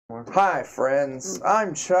Hi, friends.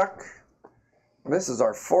 I'm Chuck. This is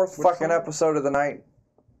our fourth fucking episode of the night.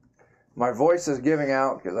 My voice is giving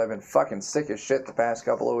out because I've been fucking sick as shit the past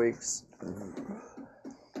couple of weeks.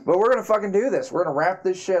 But we're gonna fucking do this. We're gonna wrap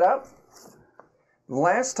this shit up.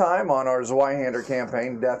 Last time on our Zweihander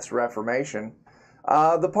campaign, Death's Reformation,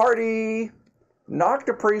 the party knocked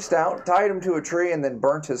a priest out, tied him to a tree, and then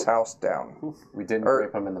burnt his house down. We didn't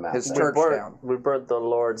rape him in the mouth. His church down. We burnt the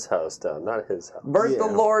Lord's house down, not his house. Burnt the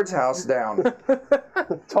Lord's house down.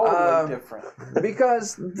 Totally different.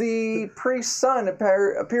 Because the priest's son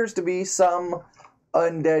appears to be some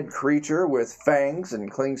undead creature with fangs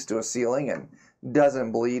and clings to a ceiling and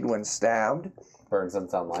doesn't bleed when stabbed. Burns in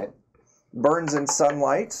sunlight. Burns in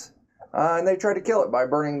sunlight. And they tried to kill it by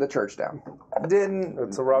burning the church down. Didn't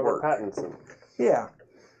It's a Robert work. Pattinson. Yeah.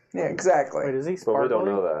 Yeah, exactly. Wait, is he But sparkling? we don't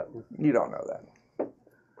know that. You don't know that.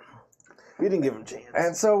 We didn't give him a chance.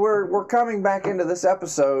 And so we're coming back into this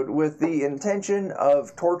episode with the intention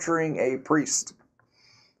of torturing a priest.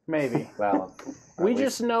 Maybe. Well, We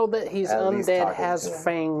just know that he's at least undead, talking has to him.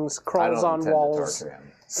 fangs, I crawls don't on intend walls, to torture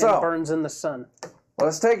him. So and burns in the sun.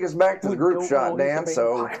 let's take us back to the group don't shot, know he's a Dan.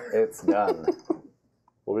 So It's done.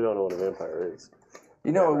 Well, we don't know what a vampire is.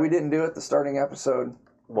 you know what we didn't do at the starting episode?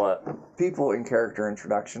 What? People in character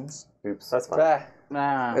introductions. Oops. That's fine. Ah,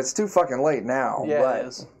 Nah. It's too fucking late now. yeah, but it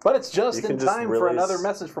is. But it's just You in can just time for release- another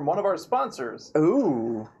message from one of our sponsors.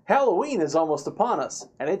 Ooh. Halloween is almost upon us,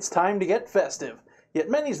 and it's time to get festive. Yet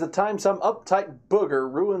many's the time some uptight booger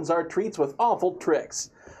ruins our treats with awful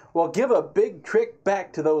tricks. Well, give a big trick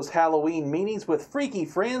back to those Halloween meanies with Freaky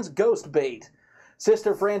Fran's Ghost Bait.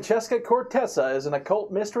 Sister Francesca Cortessa is an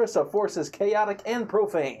occult mistress of forces chaotic and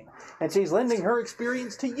profane, and she's lending her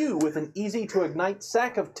experience to you with an easy-to-ignite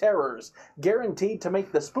sack of terrors, guaranteed to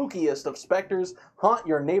make the spookiest of specters haunt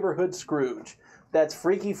your neighborhood Scrooge. That's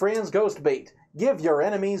Freaky Fran's Ghost Bait. Give your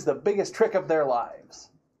enemies the biggest trick of their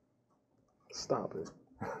lives. Stop it.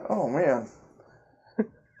 Oh man.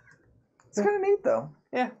 It's kind of neat though.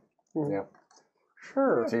 Yeah. Yeah.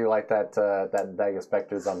 Sure. Do you like that that bag of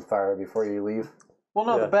specters on fire before you leave? Well,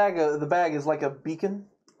 no, Yeah. the bag is like a beacon,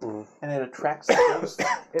 and it attracts the ghosts.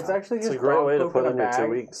 It's actually It's just a great dog way to poop put in on a your 2 bag.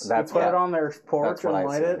 weeks. That's Put what, it on their porch that's what and I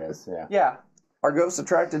light assume it. it is. Yeah. Yeah. Are ghosts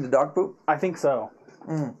attracted to dog poop? I think so.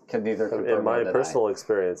 Can neither confirm In my nor deny. personal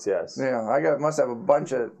experience, yes. Yeah, must have a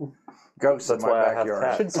bunch of ghosts That's in my why I have backyard.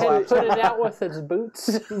 cats. Should Ted put it out with its boots?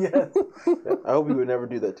 Yeah. I hope you would never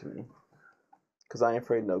do that to me. Because I ain't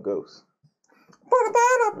afraid of no ghosts.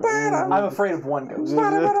 I'm afraid of one ghost.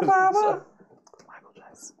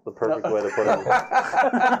 The perfect way to put it.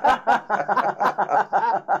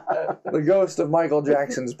 The ghost of Michael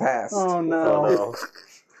Jackson's past. Oh no. Oh,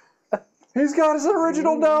 no. He's got his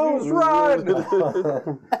original nose.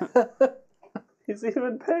 Run! He's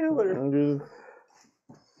even paler.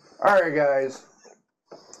 All right, guys.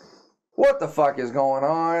 What the fuck is going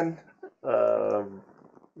on?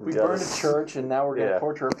 We got burned a church, and now we're going to Yeah.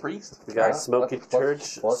 torture a priest? We got a smoky church,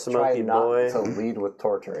 smoky boy. Let's try not to lead with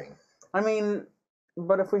torturing. I mean,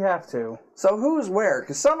 but if we have to. So who's where?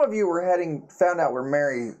 Because some of you found out where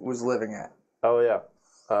Mary was living at. Oh, yeah.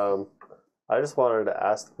 I just wanted to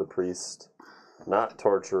ask the priest, not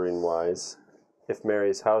torturing wise, if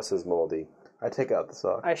Mary's house is moldy. I take out the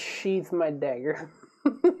sock. I sheath my dagger.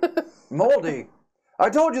 Moldy. I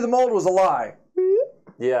told you the mold was a lie.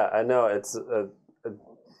 Yeah, I know.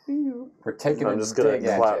 We're taking I'm a just going dig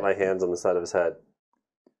to at clap you. my hands on the side of his head.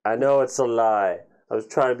 I know it's a lie. I was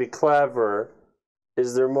trying to be clever.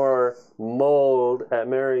 Is there more mold at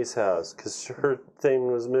Mary's house? Because her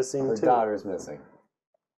thing was missing Her too. daughter's missing.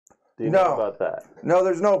 Do you No. know about that? No,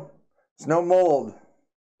 there's no mold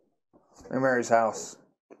in Mary's house.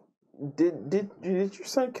 Did your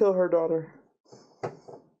son kill her daughter?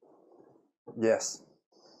 Yes.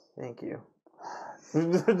 Thank you.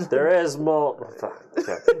 There is mold. Fuck.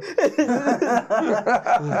 Okay.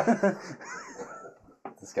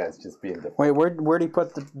 This guy's just being different. Wait, where'd he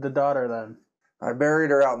put the daughter then? I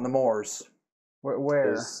buried her out in the moors.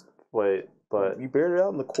 Where? Wait, but You buried it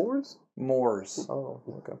out in the cores? Moors. Oh,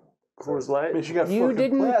 okay. Coors Light? Bitch, you got You fucking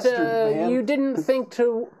didn't. plastered, man. You didn't think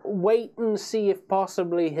to wait and see if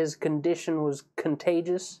possibly his condition was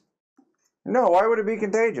contagious. No, why would it be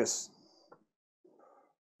contagious?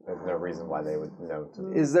 There's no reason why they would know.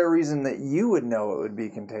 Is there a reason that you would know it would be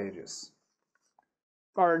contagious?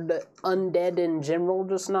 Are the undead in general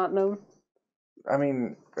just not known? I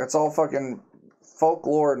mean, it's all fucking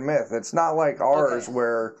folklore and myth. It's not like ours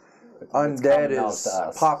where undead common knowledge is to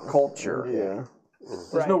us. pop culture. Yeah.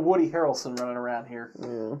 There's no Woody Harrelson running around here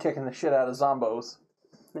kicking the shit out of zombos.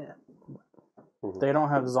 They don't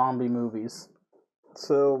have zombie movies.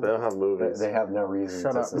 So, They don't have movies. They have no reason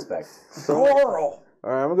Shut to up. suspect. Coral!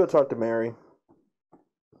 alright, I'm gonna go talk to Mary.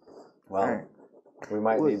 Well, Alright. we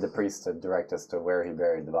might need the priest to direct us to where he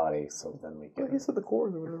buried the body, so then we He can said the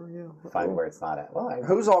cores or whatever, yeah. find where it's not at. Well,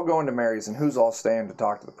 Who's all going to Mary's and who's all staying to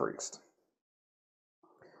talk to the priest?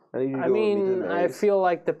 I need you to I go with me to mean, I Mary's. feel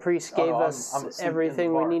like the priest gave I'm us asleep in the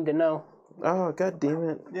everything we bar. need to know. Oh, god damn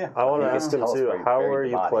it. Yeah. I want to You ask can him tell us too. where you How buried are the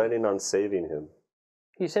you body. planning on saving him?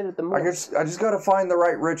 He said at the I moment. just got to find the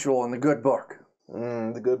right ritual in the good book.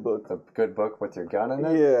 The good book. the good book with your gun in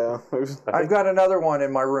it. Yeah. I've got another one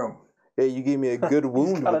in my room. Yeah, you gave me a good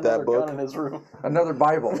wound Got with another that book. gun in his room. Another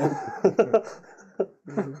Bible.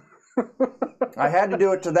 I had to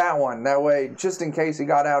do it to that one. That way, just in case he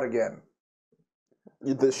got out again.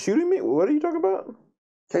 The shooting me? What are you talking about? In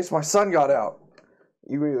case my son got out.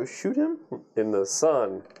 You gonna go shoot him? In the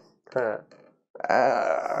sun. Huh.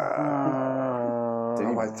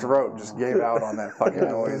 My throat just gave out on that fucking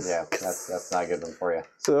noise. Yeah, that's not a good one for you.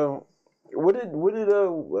 So, what did Whippy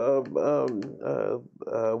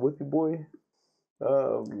Boy,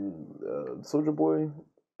 Soldier Boy,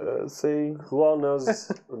 say? Who all knows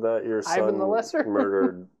that your Ivan son the Lesser?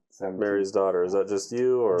 murdered Mary's daughter? Is that just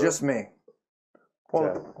you, or Just me.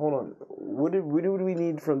 Hold on. What do we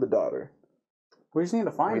need from the daughter? We just need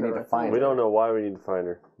to find We her. need to I find we her. don't know why we need to find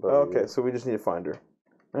her? But Okay, so we just need to find her.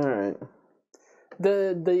 All right.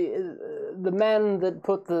 The man that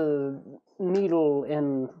put the needle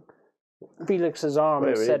in Felix's arm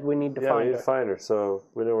Wait, said we need to we find need her. to find her. So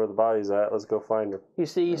we know where the body's at. Let's go find her. You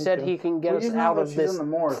see, he said he can get We us just know out that of she's this in the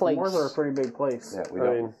moors. place. The moors are a pretty big place. Yeah,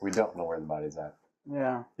 we don't know where the body's at.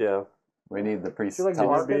 Yeah. Yeah, We need the priest She to like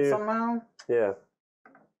tell us. mark it somehow. yeah.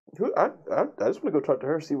 I just want to go talk to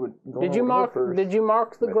her, see what. Did you mark? Did you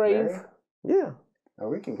mark the With grave? Mary? Yeah. Oh,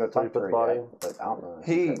 we can go you talk put to the her, body? yeah, but I don't know. if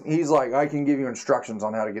she said- He's like, I can give you instructions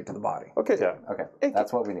on how to get to the body. Okay. Yeah. Okay, Hey,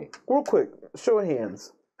 that's what we need. Real quick, show of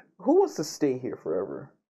hands. Who wants to stay here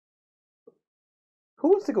forever? Who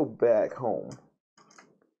wants to go back home?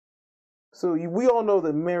 So we all know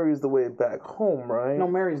that Mary is the way back home, right? No,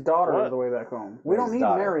 Mary's daughter What? is the way back home. We don't Mary's need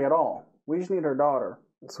daughter. Mary at all. We just need her daughter.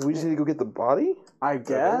 So we just need to go get the body? I I think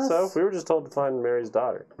guess. so. We were just told to find Mary's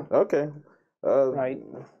daughter. Okay. Right.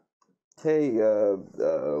 Hey,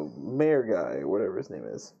 mayor guy, whatever his name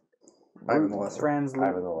is. Ivan the Lesser. Translate.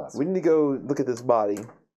 Ivan the Lesser. We need to go look at this body.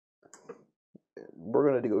 We're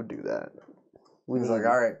gonna go do that. He's like,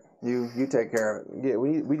 all right, you take care of it. Yeah,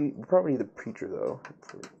 we probably need the preacher though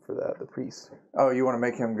for that, the priest. Oh, you want to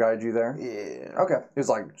make him guide you there? Yeah. Okay. He's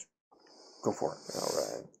like, go for it. All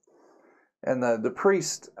right. And the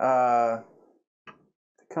priest,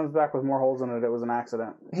 Comes back with more holes in it. It was an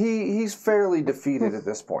accident. he's fairly defeated at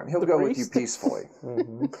this point. He'll go with you priest? peacefully.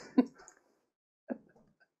 Mm-hmm.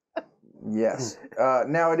 Yes.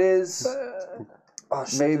 Now it is Oh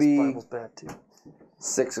shit! Maybe- this Bible's bad too.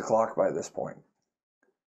 6 o'clock by this point.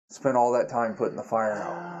 Spent all that time putting the fire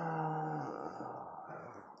out.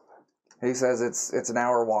 He says it's an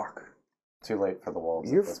hour walk. Too late for the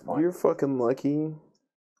wolves You're at this point. you're fucking lucky.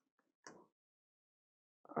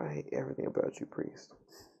 I hate everything about you, priest.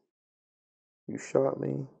 You shot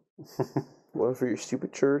me. Wasn't for your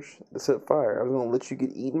stupid church to set fire. I was gonna let you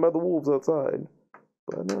get eaten by the wolves outside,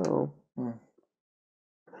 but no. Hmm.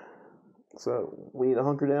 So we need to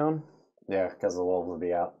hunker down. Yeah, because the wolves will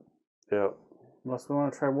be out. Yeah. Unless we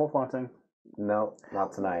want to try wolf hunting. No,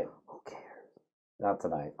 not tonight. Who cares? Not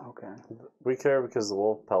tonight. Okay. We care because the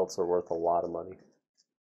wolf pelts are worth a lot of money.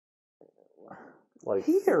 Like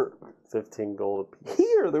Here, 15 gold a piece.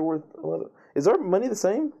 here they're worth a lot of. Is our money the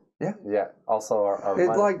same? Yeah, also our It's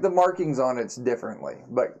money. like the markings on it's differently,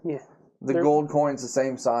 but Yeah. the They're- gold coin's the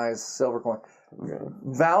same size, silver coin.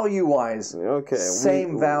 Value wise, Okay.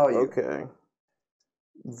 Same value. Okay.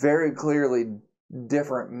 very clearly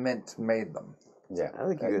different mint made them. Yeah. I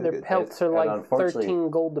think you guys Their good. pelts are And like unfortunately-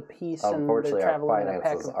 13 gold apiece, and they're Unfortunately, our traveling in a pack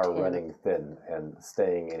finances of are 10. running thin, and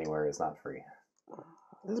staying anywhere is not free.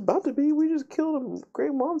 It's about to be. We just killed a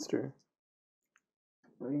great monster.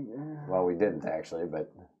 Well, we didn't actually,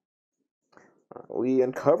 but We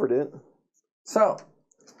uncovered it. So,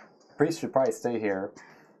 the priest should probably stay here.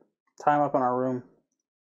 Tie him up in our room.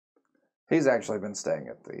 he's actually been staying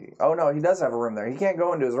at the... Oh, no, he does have a room there. He can't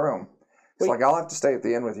go into his room. It's Wait. like, I'll have to stay at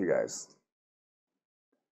the inn with you guys.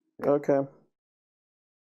 Okay.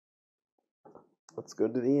 Let's go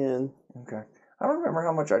to the inn. Okay. I don't remember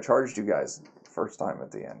how much I charged you guys first time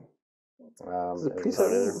at the inn. Does the It priest was-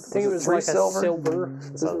 have any, I think it was Three like silver? a silver.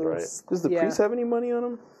 That sounds right. does the Yeah. priest have any money on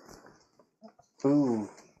him? Ooh.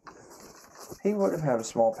 He would have had a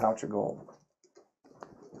small pouch of gold.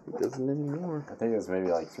 He doesn't anymore. I think it was maybe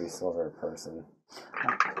like 3 silver a person.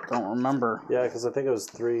 Don't remember. Yeah, because I think it was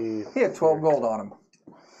 3. He had 12 gold on him.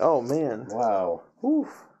 Oh man. Wow. Oof.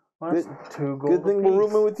 That's Good, 2 gold. good thing we're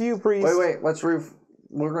rooming with you, priest. Wait.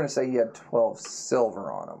 We're going to say he had 12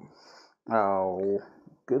 silver on him. Oh.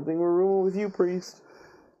 Good thing we're rooming with you, priest.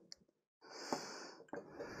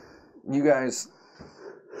 You guys,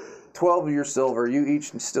 12 of your silver. You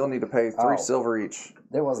each still need to pay 3 silver each.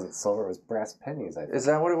 There wasn't silver, it was brass pennies, I think. Is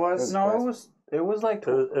that what it was? No, it was like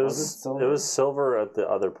It Was it silver? was silver at the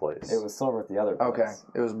other place. It was silver at the other place. Okay.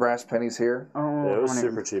 It was brass pennies here. Yeah, it was how many-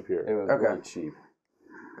 super cheap here. It was Okay. really cheap.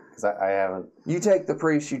 Because I haven't... You take the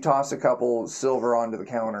priest, you toss a couple silver onto the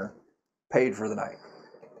counter, paid for the night.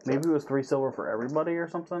 Maybe it was 3 silver for everybody or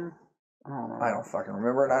something. I don't know. I don't fucking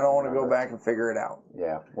remember, and I don't want to go back and figure it out.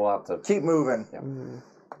 Yeah, we'll have to... Keep moving. Yeah.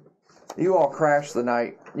 You all crash the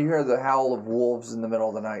night. You hear the howl of wolves in the middle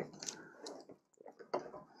of the night.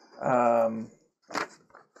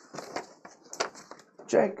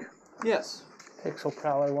 Jake, Yes. Pixel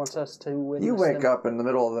Prowler wants us to witness you wake them. up in the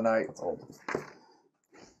middle of the night That's old.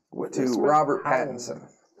 to Robert Pattinson.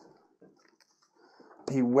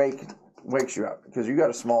 He wakes you up because you got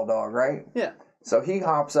a small dog, right? Yeah. So he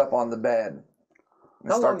hops up on the bed.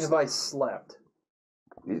 and How long starts- have I slept?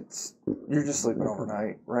 You're just sleeping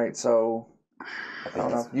overnight, right? So I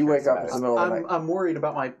don't know. You wake up in the middle of the night. I'm worried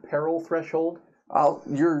about my peril threshold. I'm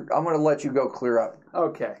going to let you go clear up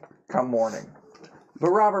Okay. come morning. But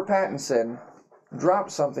Robert Pattinson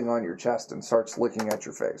drops something on your chest and starts licking at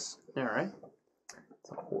your face. All right.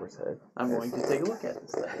 It's a horse head. I'm going to take a look at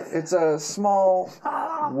this thing. It's a small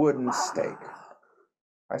wooden stake.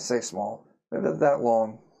 I say small, maybe that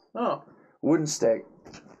long. Oh. Wooden stake,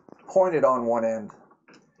 pointed on one end,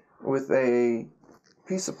 with a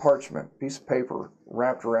piece of parchment, piece of paper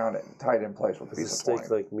wrapped around it and tied in place with a Is the piece of steak twine.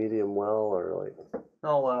 like medium well or like?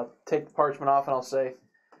 I'll take the parchment off and I'll say,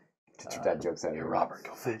 Get your dad jokes out of here. Robert,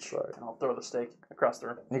 go fetch. Sorry. And I'll throw the steak across the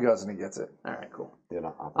room. He goes and he gets it. All right, cool. You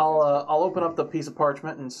know, I'll open up the piece of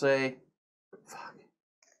parchment and say, fuck.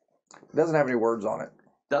 It doesn't have any words on it.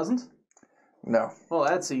 Doesn't? No. Well,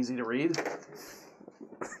 that's easy to read.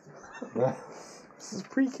 This is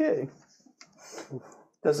pre-K.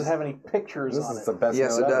 Does it have any pictures This on is it? the best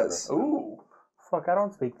Yes, note it ever. does. Ooh. Fuck, I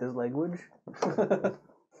don't speak this language.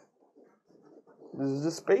 This is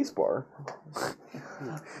just spacebar.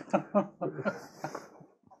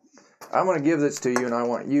 I'm going to give this to you, and I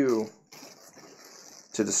want you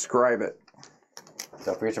to describe it.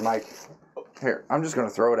 Don't forget your mic. Here, I'm just going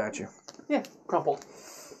to throw it at you. Yeah, crumpled.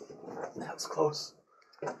 That was close.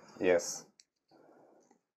 Yes.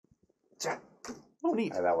 Oh,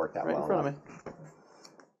 neat. That worked out Right well. in front of me.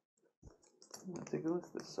 I'm going to take a look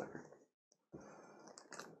at this sucker.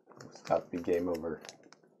 It's about to be game over.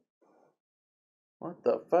 What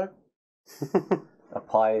the fuck?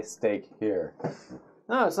 Apply steak here.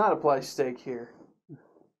 No, it's not a ply steak here.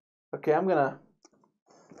 Okay, I'm gonna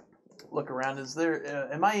look around. Is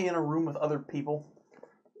there? Am I in a room with other people?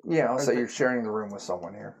 Yeah, I'll say you're sharing the room with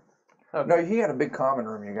someone here. Okay. No, he had a big common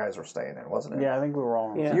room you guys were staying in, wasn't it? Yeah, I think we were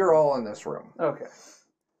all. Yeah. You're all in this room. Okay.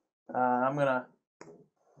 I'm gonna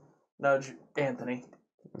nudge Anthony.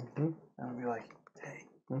 And I'll be like, "Hey,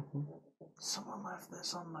 someone left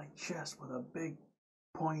this on my chest with a big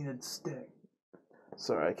pointed stick."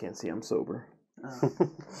 Sorry, I can't see. I'm sober.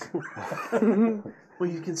 Well,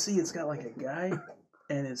 you can see it's got like a guy,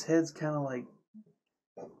 and his head's kind of like.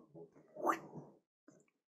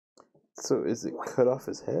 So is it cut off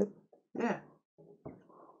his head? Yeah.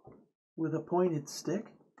 With a pointed stick?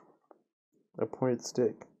 A pointed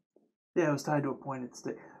stick. Yeah, it was tied to a pointed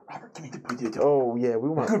stick. Robert, give me the pointed stick. Oh yeah, we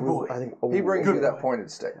want. Good boy. I think. He brings you okay. that pointed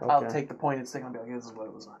stick. I'll Okay. take the pointed stick and I'll be like, this is what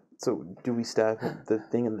it was on. So do we stab the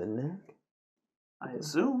thing in the neck? I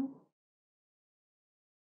assume.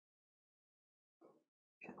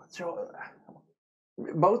 Okay, let's show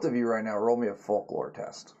Both of you right now, roll me a folklore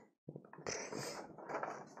test.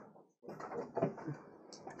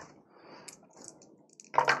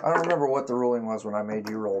 I don't remember what the ruling was when I made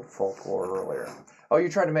you roll folklore earlier. Oh, you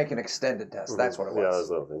tried to make an extended test. That's what it Yeah, was.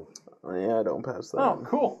 that's nothing. Yeah, I don't pass that. Oh,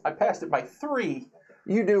 cool. I passed it by 3,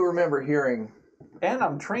 You do remember hearing, and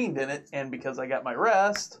I'm trained in it, and because I got my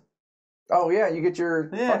rest. oh yeah, you get your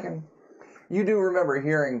Yeah. fucking... You do remember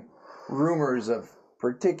hearing rumors of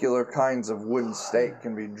particular kinds of wooden stake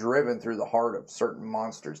can be driven through the heart of certain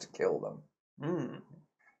monsters to kill them. Mm.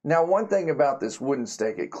 Now, one thing about this wooden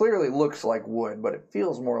stake, it clearly looks like wood, but it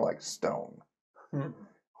feels more like stone. Hmm.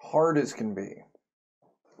 Hard as can be.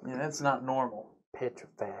 Yeah, that's not normal.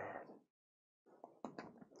 Petrified.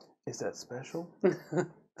 Is that special?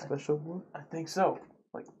 Special one? I think so.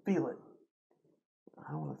 Like, feel it.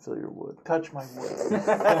 I want to feel your wood. Touch my wood.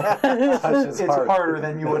 Touch his It's heart. harder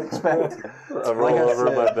than you would expect. I roll over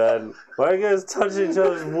in my bed. Why are you guys touching each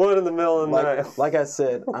other's wood in the middle of the night? Like I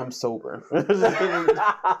said, I'm sober.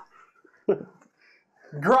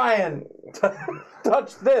 Brian,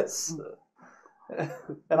 touch this. And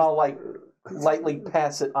I'll like lightly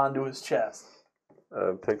pass it onto his chest.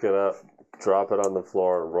 Pick it up, drop it on the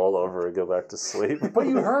floor, and roll over and go back to sleep. But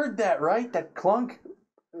you heard that, right? That clunk?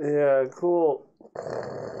 Yeah, cool.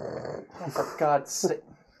 Oh, for God's sake.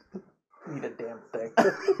 Eat a damn thing.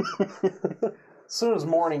 As soon as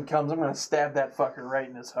morning comes, I'm going to stab that fucker right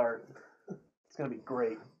in his heart. It's going to be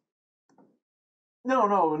great.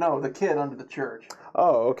 No, the kid under the church.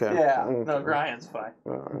 Oh, okay. Yeah, Okay. no, Brian's fine.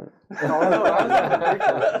 All right.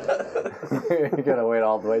 You're gonna wait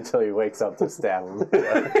all the way till he wakes up to stab him.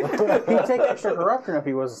 He'd take extra corruption if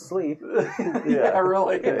he was asleep. Yeah,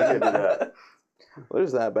 really. Yeah, you can do that. Well,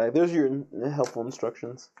 there's that back. There's your helpful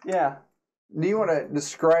instructions. Yeah. Do you want to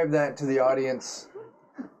describe that to the audience?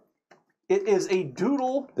 It is a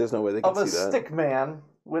doodle There's no way they can of a see that. stick man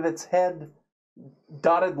with its head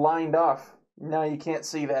dotted, lined off. No, you can't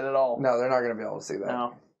see that at all. No, they're not going to be able to see that.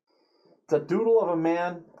 No. It's a doodle of a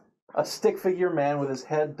man, a stick figure man with his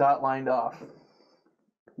head dot lined off.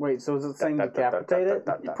 Wait, so is it saying decapitate it?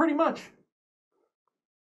 Pretty much.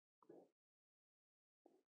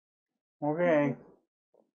 Okay.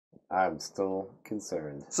 I'm still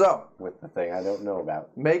concerned So, with the thing I don't know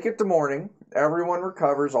about. make it to morning. Everyone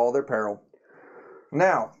recovers all their peril.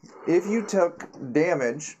 Now, if you took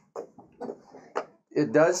damage,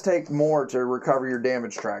 it does take more to recover your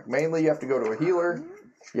damage track. Mainly, you have to go to a healer,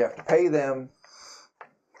 you have to pay them,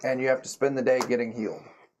 and you have to spend the day getting healed.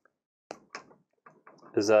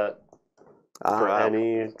 Is that for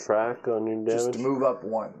any track on your damage? Just to move up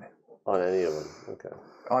one On any of them, okay.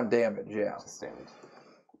 on damage, yeah. Just damage.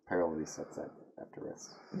 Peril resets that after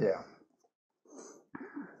rest. Yeah.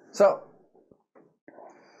 So,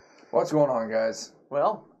 what's going on, guys?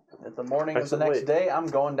 Well, at the morning of the Actually, next wait. day, I'm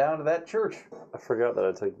going down to that church. I forgot that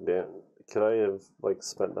I took Could I have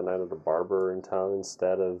spent the night at the barber in town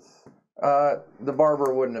instead of? The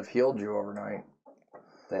barber wouldn't have healed you overnight.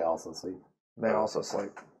 They also sleep. They also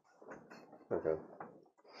sleep. Okay.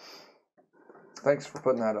 Thanks for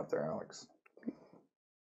putting that up there, Alex.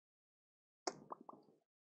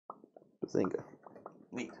 Bazinga.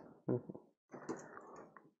 Neat.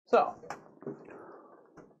 So,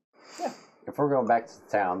 If we're going back to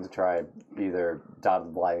town to try either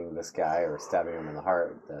dotted blighting this guy or stabbing him in the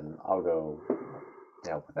heart, then I'll go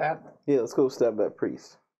help with that. Yeah, let's go stab that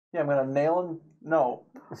priest. yeah, I'm going to nail him. No,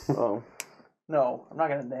 Oh. I'm not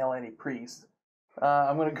going to nail any priest.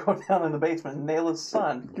 I'm going to go down in the basement and nail his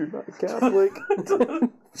son. You're not a Catholic.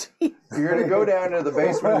 You're going to go down to the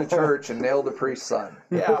basement of the church and nail the priest's son.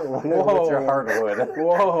 Yeah. With your hardwood.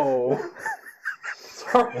 Whoa. It's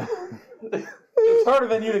hard. It's harder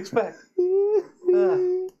than you'd expect. Are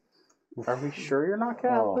we sure you're not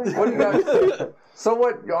Catholic? What do you got? So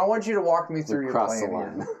what? I want you to walk me through your Cross the plan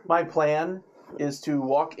line. here. My plan is to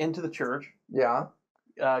walk into the church, Yeah.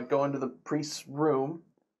 go into the priest's room,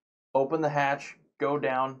 open the hatch, go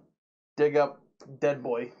down, dig up dead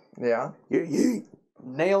boy, Yeah.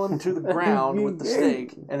 nail him to the ground with the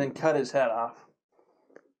stake, and then cut his head off.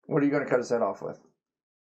 What are you going to cut his head off with?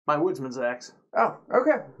 My woodsman's axe. Oh,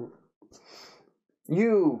 okay.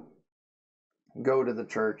 You go to the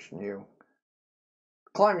church and you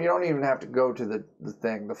climb. You don't even have to go to the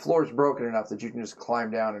thing. The floor's broken enough that you can just climb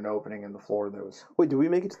down an opening in the floor that was... Wait, do we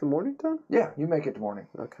make it to the morning time? Yeah, you make it to morning.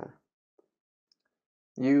 Okay.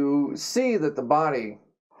 You see that the body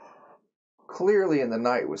clearly in the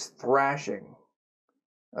night was thrashing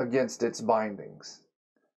against its bindings,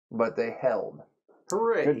 but they held.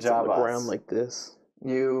 Hooray! Good job, On the us. ground like this.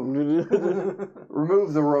 You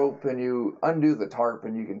remove the rope and you undo the tarp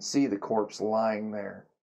and you can see the corpse lying there,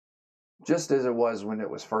 just as it was when it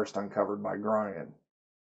was first uncovered by Brian.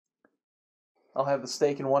 I'll have the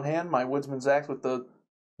stake in one hand, my woodsman's axe with the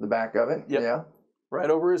The back of it? Yep. Yeah. right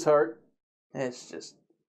over his heart. And it's just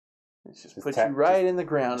puts tap- you right in the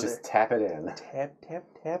ground. Just there. tap it in.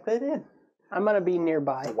 Tap it in. I'm gonna be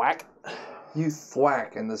nearby. Whack. You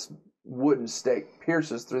thwack and this wooden stake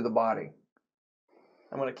pierces through the body.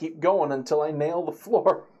 I'm gonna keep going until I nail the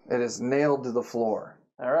floor. It is nailed to the floor.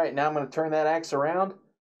 All right, now I'm gonna turn that axe around,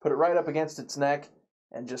 put it right up against its neck,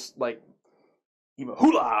 and just even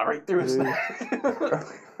hula right through his neck.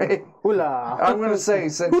 Hula. I'm going to say,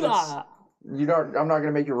 since Hula! I'm not going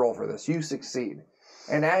to make you roll for this. You succeed.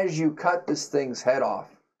 And as you cut this thing's head off,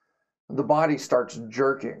 the body starts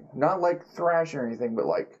jerking. Not like thrashing or anything, but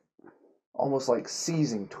almost like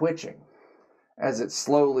seizing, twitching. as it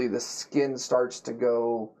slowly, the skin starts to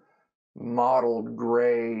go mottled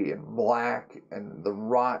gray and black, and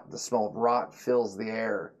the smell of rot fills the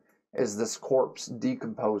air as this corpse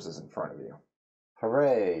decomposes in front of you.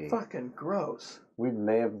 Hooray! Fucking gross. We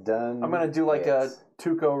may have done. I'm gonna do like a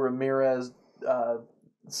Tuco Ramirez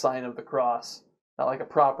sign of the cross, not like a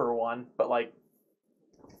proper one, but like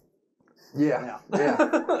Yeah.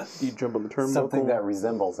 You jump on the turnbuckle. something that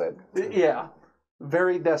resembles it. yeah,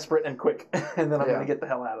 very desperate and quick, and then I'm Yeah. gonna get the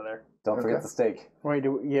hell out of there. Don't forget the steak. Wait,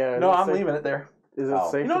 No, is I'm it safe- leaving it there. Is it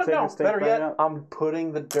Oh. safe You know to what? take No, a steak better back yet, out? I'm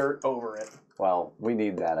putting the dirt over it. Well, we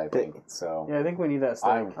need that, I think. So Yeah, I think we need that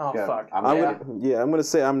steak. Oh, fuck. I'm gonna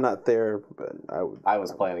say I'm not there, but I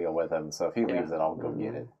was planning to go with him, so if he leaves it, I'll go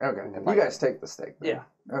get it. Okay. You guys take the steak. Then.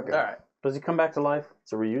 Yeah. Okay. All right. Does he come back to life?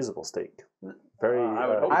 It's a reusable steak. Very. I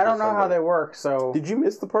would hope I don't know how they work, so. did you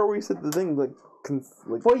miss the part where you said the thing like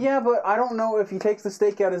Well, yeah, but I don't know if he takes the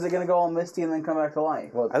steak out, is it going to go all misty and then come back to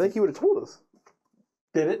life? Well, I think he would have told us.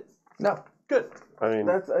 Did it? No. Good. I mean,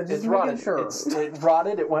 That's just It's making rotted. sure. It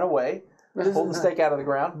rotted. It went away. Pulled the steak out of the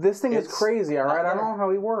ground. This thing is It's crazy, all right? not I don't there. know how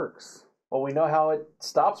he works. Well, we know how it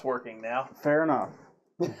stops working now. Fair enough.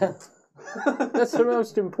 That's the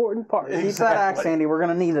most important part. Keep that axe, Andy. We're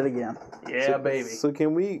going to need it again. Yeah, baby. So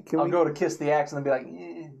can we I'll go to kiss the axe and then be like,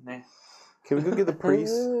 nah. can we go get the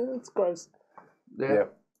priest? It's gross. Yeah.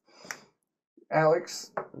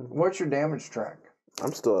 Alex, what's your damage track?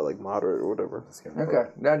 I'm still at like moderate or whatever. Okay.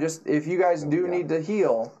 Now, just if you guys do need to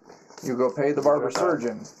heal, you go pay the barber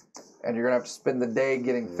surgeon, and you're gonna have to spend the day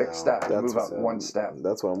getting fixed up. That's Move up what's up. one step.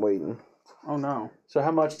 That's why I'm waiting. Oh, no. So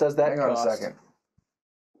how much does that Hang on cost? a second.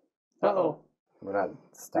 Uh-oh. we're not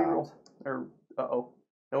Reroll. stopped. Or, uh-oh.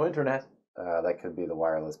 No internet. That could be the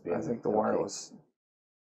wireless being. I think the okay. wireless.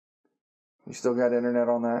 You still got internet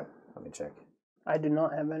on that? Let me check. I do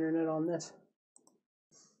not have internet on this.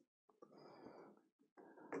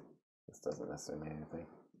 This doesn't necessarily mean anything.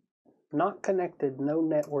 Not connected. No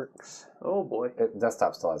networks. Oh, boy.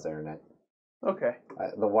 Desktop still has internet. Okay.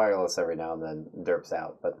 The wireless every now and then derps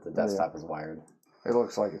out, but the desktop is wired. It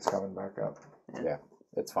looks like it's coming back up. Yeah,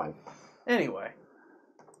 it's fine. Anyway.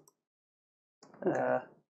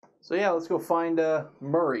 So, yeah, let's go find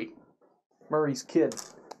Murray. Murray's kid.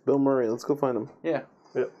 Bill Murray, let's go find him. Yeah.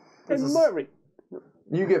 Hey, This is- Murray.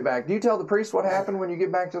 You get back. Do you tell the priest what happened when you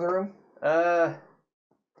get back to the room? I'm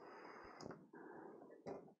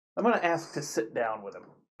going to ask to sit down with him.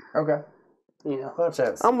 Okay. You know. Why don't you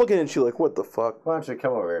have a seat? I'm looking at you like, what the fuck? Why don't you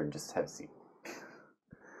come over here and just have a seat?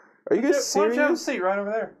 Are you guys Why don't you have a serious? seat right over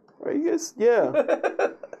there? Are you guys? Yeah.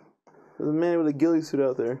 There's a man with a ghillie suit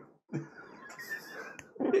out there.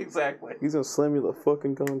 Exactly. He's gonna slam you to the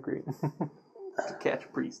fucking concrete. To catch a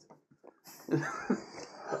priest.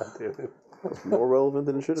 That's more relevant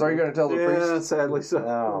than it should have So are you been. going to tell the priest? Sadly so.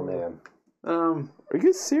 Oh man. Are you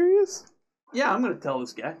guys serious? Yeah, I'm going to tell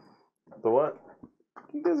this guy. the what?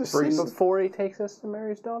 You guys are serious? Before he takes us to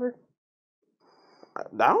Mary's daughter? I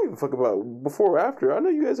don't even fuck about before or after. I know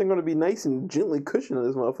you guys are gonna be nice and gently cushioning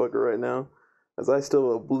this motherfucker right now, as I still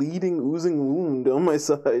have a bleeding, oozing wound on my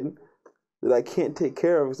side that I can't take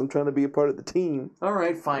care of because I'm trying to be a part of the team. All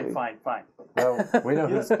right, fine. Well, we know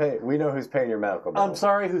who's paying. We know who's paying your medical bill. I'm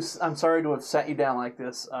sorry to have sat you down like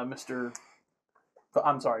this, Mr.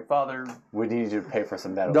 I'm sorry, Father We need you to pay for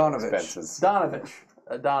some medical Donovich. expenses. Donovich.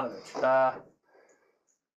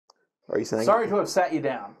 Are you saying? Sorry to have sat you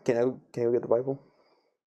down. Can I go get the Bible?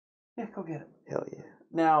 Yeah, go get it. Hell yeah!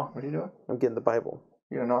 Now, What are you doing? I'm getting the Bible.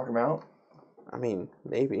 You going to knock him out? I mean,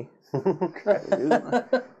 maybe.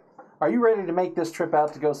 are you ready to make this trip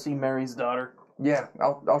out to go see Mary's daughter? Yeah,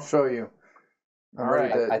 I'll show you. I'm All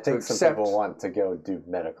ready right. to I think some accept. people want to go do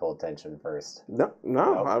medical attention first. No.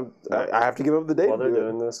 I have to give up the day While to they're do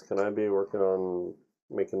doing this, can I be working on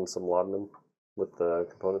making some laudanum with the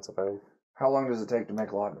components I found? How long does it take to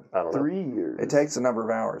make laudanum? I don't know. 3 years. It takes a number of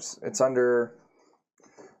hours. It's under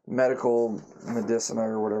medical medicina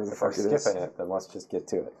or whatever the If we're fuck it is. skipping it, then let's just get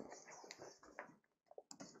to it.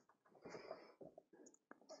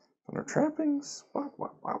 Under trappings. No,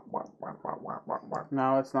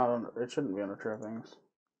 it's not under. It shouldn't be under trappings.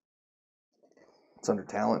 It's under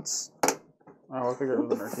talents. Oh, I figured it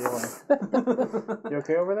was under healing. You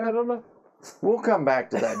okay over there? I don't know. We'll come back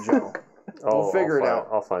to that, Joe. We'll figure it out.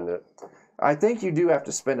 I'll find it. I think you do have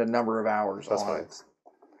to spend a number of hours That's on fine.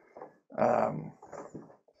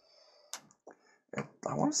 it.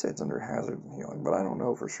 I want to say it's under hazard and healing, but I don't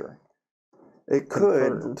know for sure. It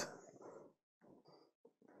could. Confirmed.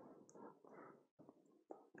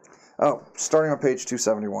 Oh, starting on page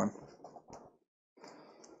 271.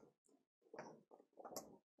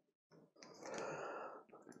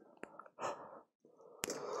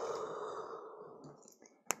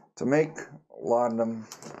 To make laudanum.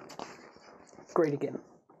 Great again.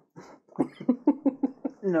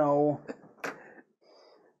 No.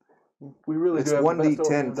 We really It's do have the best 1d10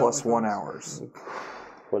 opium, plus don't we, 1 folks? hours.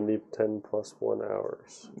 1d10 plus 1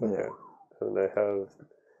 hours. Okay. And I have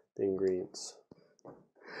the ingredients.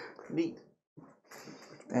 Neat.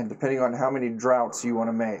 And depending on how many droughts you want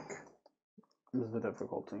to make. This is the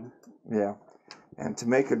difficulty. Yeah. And to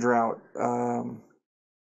make a drought,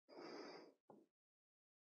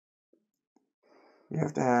 you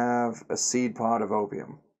have to have a seed pod of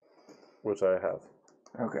opium. Which I have.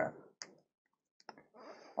 Okay.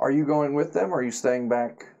 Are you going with them or are you staying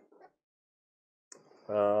back?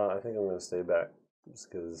 I think I'm going to stay back. Just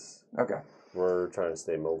because Okay. we're trying to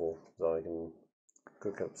stay mobile. So I can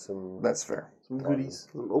cook up some... That's fair. Some goodies.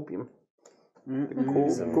 Some opium.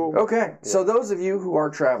 Some- Cool. Okay, so those of you who are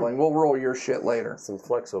traveling, we'll roll your shit later. Some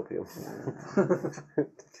flex opium.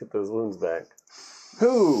 Get those wounds back.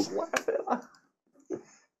 Who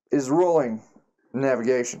is rolling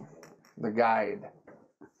navigation? The guide.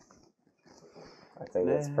 I think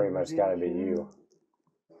that's pretty much got to be you.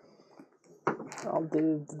 I'll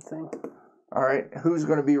do the thing. All right, who's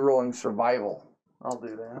going to be rolling survival? I'll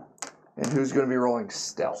do that. And who's going to be rolling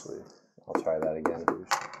stealth? I'll try that again.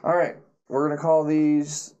 All right, we're going to call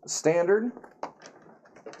these standard.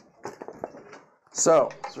 So,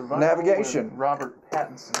 Survival navigation. with Robert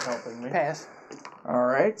Pattinson helping me. Pass. All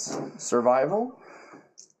right, survival.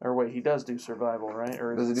 Or wait, he does do survival, right?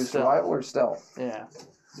 Or Does is it do stealth? survival or stealth? Yeah.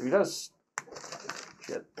 He does.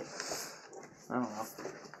 Shit. I don't know.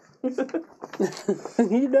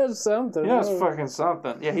 He does something. He does Oh. fucking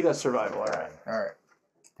something. Yeah, he does survival. All right. All right,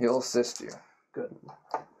 he'll assist you. Good.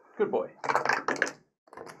 Good boy.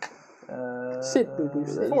 Sit, boo-boo,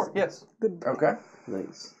 sit. 4. Yes. Good. Okay,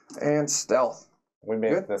 Nice. and stealth. We made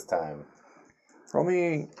Good. it this time. Roll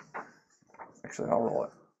me. Actually, I'll roll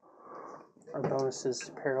it. Our bonus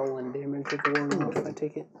is peril and damage if worn off, I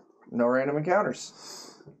take it. No random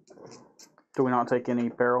encounters. Do we not take any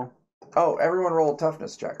peril? Oh, everyone roll a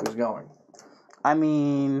toughness check. Who's going? I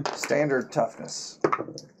mean, Standard toughness.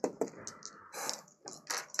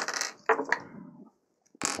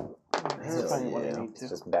 That's fine when I need It's to.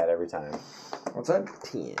 just bad every time. What's that?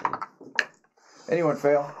 10. Anyone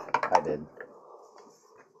fail? I did.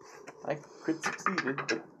 I crit succeeded,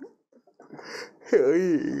 but Hell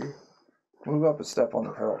yeah. Move up a step on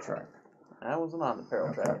the peril track. I wasn't on the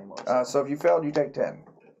peril track anymore. So if you failed, you take 10.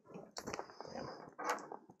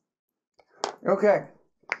 Okay.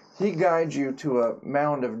 He guides you to a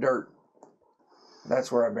mound of dirt.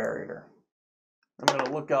 That's where I buried her. I'm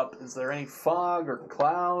gonna look up. Is there any fog or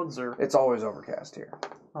clouds or? It's always overcast here.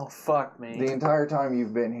 Oh fuck me! The entire time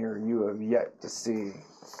you've been here, you have yet to see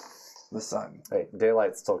the sun. Wait,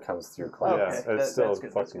 daylight still comes through clouds. Yeah, Okay, it that- still that's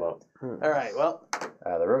good, fucks that's them up. All right. Well,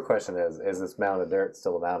 The real question is this mound of dirt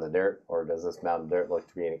still a mound of dirt, or does this mound of dirt look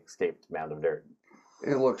to be an escaped mound of dirt?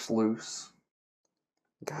 It looks loose.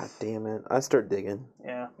 God damn it. I start digging.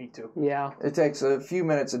 yeah, me too. Yeah. It takes a few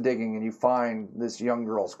minutes of digging, and you find this young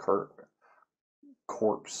girl's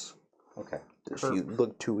corpse. Okay. Does she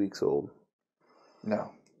look 2 weeks old?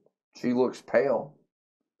 No. She looks pale.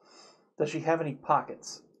 Does she have any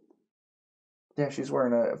pockets? Yeah, she's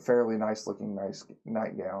wearing a fairly nice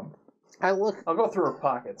nightgown. I'll I'll go through her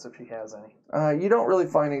pockets if she has any. You don't really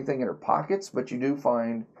find anything in her pockets, but you do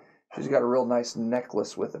find she's got a real nice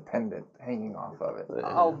necklace with a pendant hanging off of it.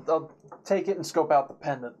 I'll take it and scope out the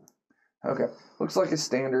pendant. Okay. Looks like a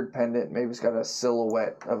standard pendant. Maybe it's got a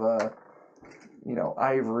silhouette of a,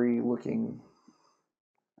 ivory-looking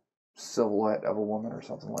silhouette of a woman or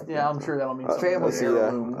something like that. Yeah, I'm sure that'll mean something. family Let's see,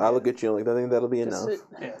 heirloom. I look at you like, I think that'll be enough.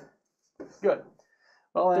 Yeah. Good.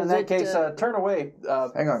 Well, in Does that it, case, turn away.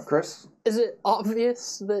 Hang on, Chris. Is it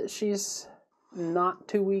obvious that she's not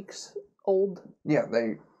 2 weeks old? Yeah,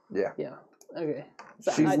 Yeah. Okay.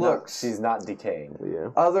 she I- looks, She's not decaying. Yeah.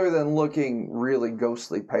 other than looking really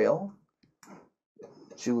ghostly pale,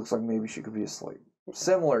 she looks like maybe she could be asleep.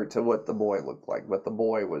 Similar to what the boy looked like, but the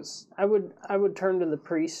boy was, I would turn to the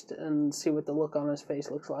priest and see what the look on his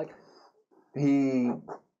face looks like. he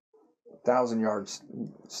 1,000-yard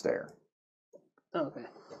stare. Okay.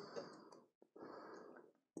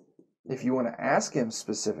 If you want to ask him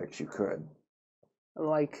specifics, you could.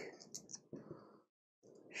 Like,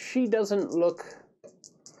 she doesn't look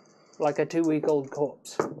like a 2-week-old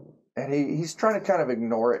corpse. And he's trying to kind of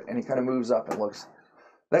ignore it, and he kind of moves up and looks.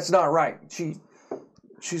 That's not right.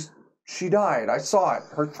 She died. I saw it.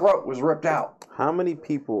 Her throat was ripped out. How many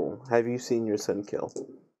people have you seen your son kill?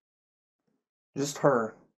 Just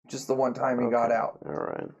her. Just the one time he got out. All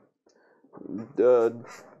right.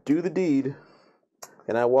 Do the deed,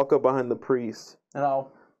 and I walk up behind the priest. and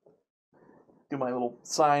I'll do my little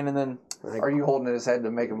sign, and then Are you holding his head to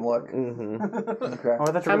make him look? Mm-hmm. Okay. Oh,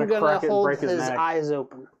 I thought you were I'm gonna gonna crack it and hold break his his neck. eyes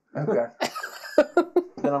open. Okay.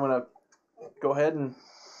 then I'm gonna go ahead and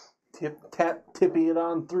tippy it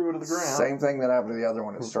on through to the ground. Same thing that happened to the other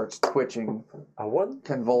one. It starts twitching, A 1?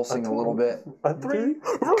 convulsing a little bit. A 3?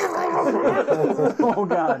 Oh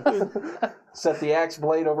god. Set the axe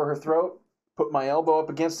blade over her throat. Put my elbow up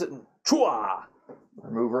against it, and chua!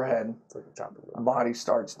 Remove her head. It's like a chopping block. Body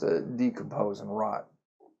starts to decompose and rot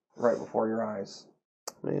right before your eyes.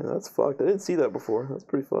 Man, that's fucked. I didn't see that before. That's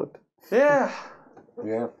pretty fucked. Yeah.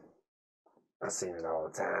 Yeah. I've seen it all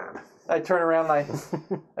the time. I turn around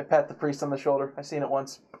and I pat the priest on the shoulder. I've seen it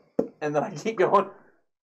once. And then I keep going.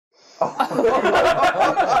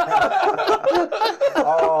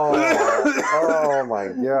 Oh my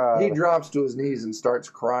god. He drops to his knees and starts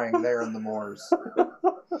crying there in the moors.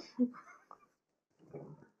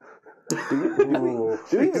 Do we even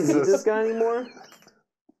need this guy anymore?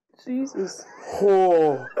 Jesus.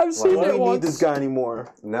 Oh, I've seen do it we once. need this guy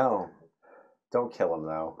anymore? No. Don't kill him,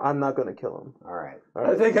 though. I'm not gonna kill him. Alright.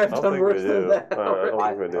 I think I've done worse than that. I don't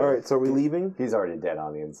think we do. All right, so are we leaving? He's already dead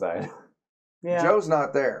on the inside. Yeah. Joe's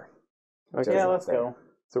not there. Okay. Yeah, let's go.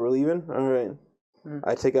 So we're leaving. All right.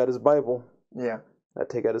 I take out his Bible. Yeah. I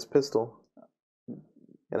take out his pistol,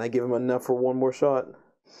 and I give him enough for one more shot.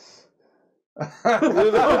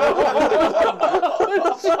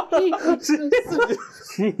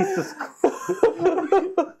 Jesus.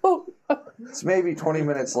 It's maybe 20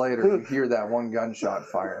 minutes later, you hear that one gunshot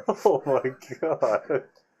fire. Oh my god.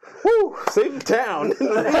 Woo! Save the town.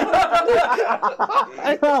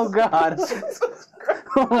 Oh god.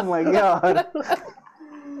 Oh my god.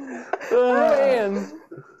 Man.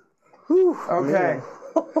 Okay.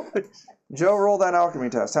 Joe, roll that alchemy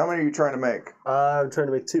test. How many are you trying to make? I'm trying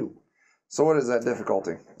to make 2. So what is that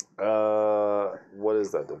difficulty? What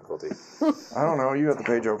is that difficulty? I don't know. You got the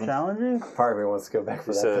page open. Challenging? Part of me wants to go back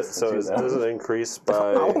for that. So, pistol too, though. does it increase I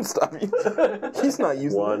by won't stop you. He's not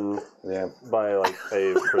using it. 1 Yeah. by like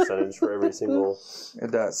a percentage for every single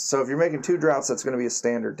It does. So if you're making 2 droughts, that's going to be a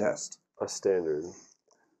standard test. a standard?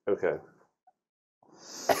 Okay.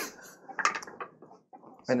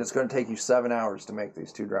 And it's going to take you 7 hours to make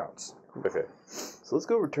these 2 droughts. Okay. So let's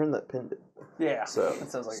go return that pendant. Yeah. So that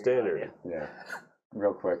sounds like standard. Yeah.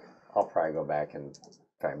 Real quick, I'll probably go back and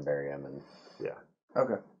try and bury him and Yeah.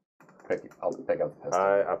 Okay. I'll pick up the pistol.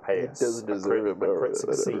 I pass. He doesn't I deserve it, but I crit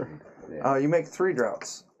whatever. succeed. Yeah. You make 3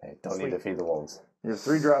 droughts. Hey, don't need to feed the wolves. You have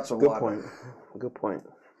 3 droughts of Good water. point. Good point.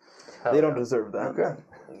 Hell They don't yeah. deserve that. Okay.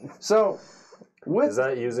 So, with Is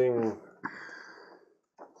that using?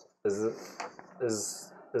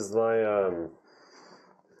 Is my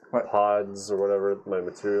What? pods or whatever my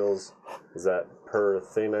materials? Is that per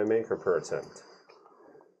thing I make or per attempt?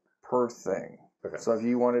 per thing. Okay. So if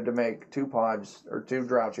you wanted to make 2 pods or 2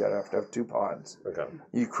 droughts, you have to have 2 pods. Okay.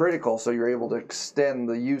 You critical, so you're able to extend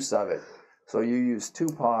the use of it. So you use 2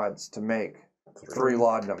 pods to make 3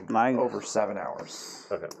 laudanum Nice. over 7 hours.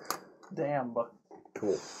 Okay. Damn, but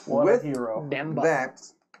Cool. what With a hero. Demba. that,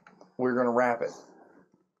 we're going to wrap it.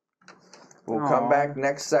 We'll come Aw. back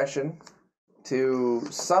next session to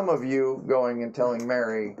some of you going and telling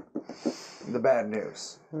Mary the bad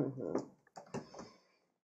news.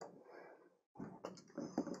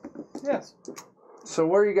 Yes. So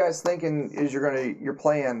what are you guys thinking is your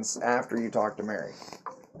plans after you talk to Mary?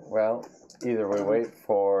 Well, either we wait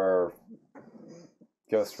for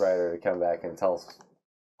Ghost Rider to come back and tell us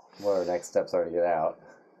what our next steps are to get out,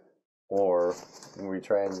 or we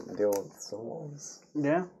try and deal with some wolves.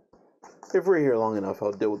 Yeah. If we're here long enough,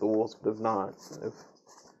 I'll deal with the wolves. But if not, if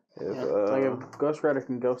Like if Ghost Rider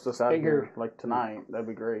can ghost us out Figure- here like tonight, that'd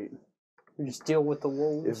be great. We just deal with the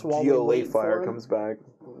wolves if while we Geo wait for Fire him. comes back,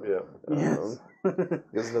 Yeah. Yes.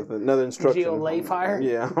 gives another instruction. Geo Fire?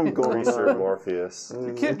 Yeah, I'm going. Research Morpheus.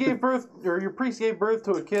 Your kid gave birth, or your priest gave birth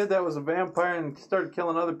to a kid that was a vampire and started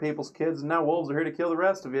killing other people's kids, and now wolves are here to kill the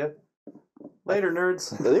rest of you. Later,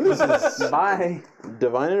 nerds. I think this is Bye.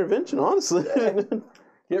 divine intervention, honestly.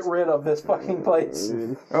 Get rid of this fucking place.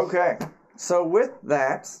 Okay. So with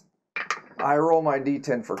that, I roll my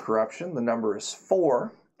d10 for corruption. The number is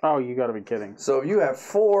 4. Oh, you gotta be kidding. So if you have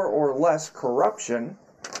 4 or less corruption,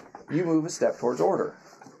 you move a step towards order.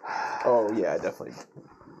 Oh yeah, I definitely.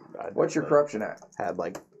 What's your corruption at? Had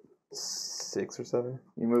like 6 or 7.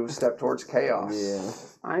 You move a step towards chaos. Yeah.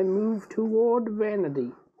 I move toward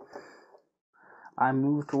vanity. I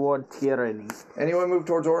move toward tyranny. Anyone move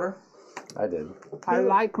towards order? I did. I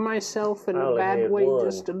like myself in I a only bad had way one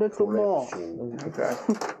just a little more. correction.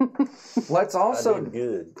 Okay. Let's I also... did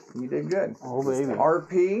good. You did good. Oh baby.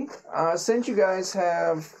 RP, since you guys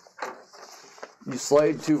have You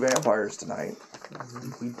slayed 2 vampires tonight.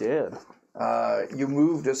 We did. You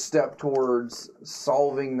moved a step towards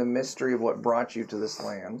solving the mystery of what brought you to this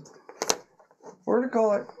land. We're going to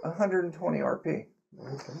call it 120 RP.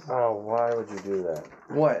 Oh, why would you do that?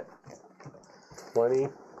 What? 20?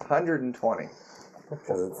 120.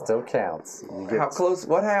 Because it still counts. You get How close?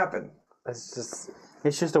 What happened? It's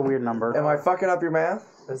It's just a weird number. Am I fucking up your math?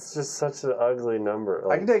 it's just such an ugly number.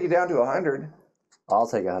 I can take you down to 100. I'll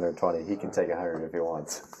take 120. He can take 100 if he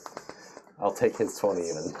wants. I'll take his 20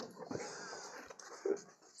 even.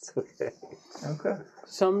 It's okay. Okay.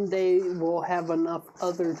 Someday we'll have enough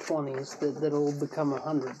other 20s that'll become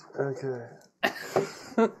 100. Okay.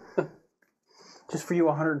 Just for you,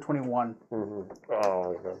 121. Mm-hmm.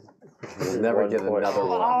 Oh, my God. You'll never get another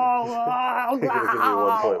one. You're going to give me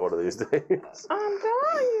 1 point one of these days. I'm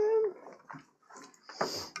dying.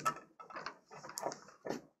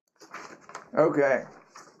 Okay.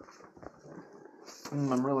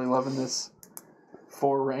 I'm really loving this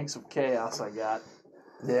 4 ranks of chaos I got.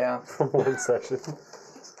 Yeah. From 1 session.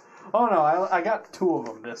 Oh no, I got 2 of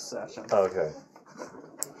them this session. Okay.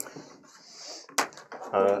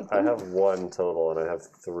 I have 1 total, and I have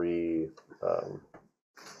 3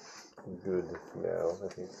 good now, I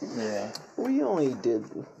think. Yeah. We only did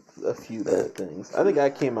a few bad things. I think I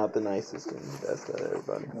came out the nicest and best out of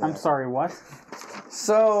everybody. I'm sorry, what?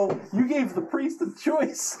 So, You gave the priest a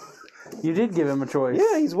choice. You did give him a choice.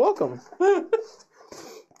 Yeah, he's welcome.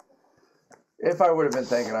 if I would have been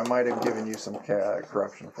thinking, I might have given you some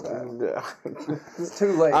corruption for that. Yeah. It's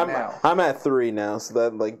too late now. I'm at 3 now, so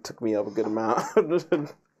that like took me up a good amount.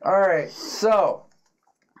 All right, so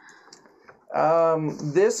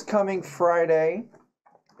this coming Friday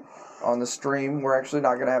on the stream, we're actually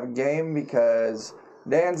not going to have a game because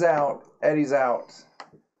Dan's out, Eddie's out.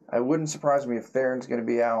 It wouldn't surprise me if Theron's going to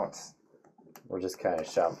be out. We're just kind of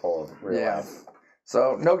shot full of real life.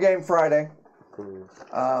 So no game Friday.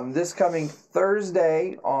 This coming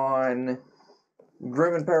Thursday on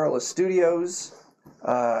Grim and Perilous Studios,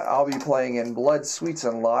 I'll be playing in Blood, Sweets,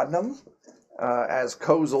 and Laudanum as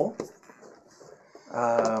Kozel.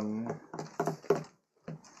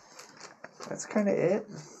 That's kind of it.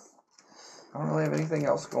 I don't really have anything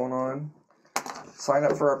else going on. Sign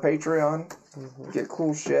up for our Patreon. Get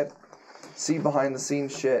cool shit. See behind the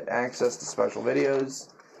scenes shit. Access to special videos.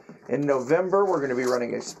 In November, we're going to be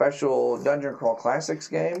running a special Dungeon Crawl Classics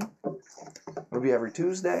game. It'll be every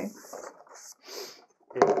Tuesday.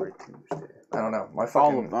 Every Tuesday. I don't know. My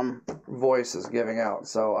All of fucking them. voice is giving out,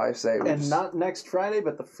 so I say we And just... not next Friday,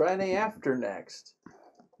 but the Friday after next.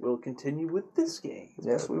 We'll continue with this game.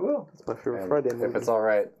 Yes, we will. It's my favorite And Friday if movie. it's all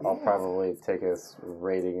right, I'll probably take us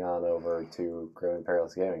raiding on over to Grim and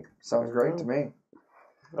Perilous Gaming. Sounds great to me.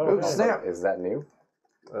 Oh, Ooh, okay. snap. Is that new?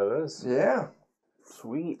 It is. Yeah.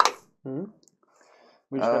 Sweet.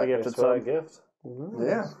 We just got a gift. It's a gift.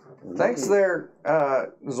 Yeah. Thanks there,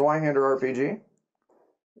 Zweihander RPG.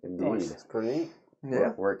 Indeed. It's pretty neat.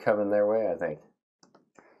 Yeah. We're coming their way, I think.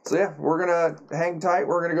 So yeah, we're going to hang tight.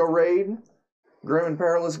 We're going to go raid Grim and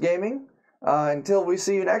Perilous Gaming. Until we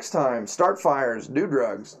see you next time, start fires, do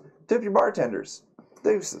drugs, tip your bartenders.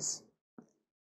 Deuces.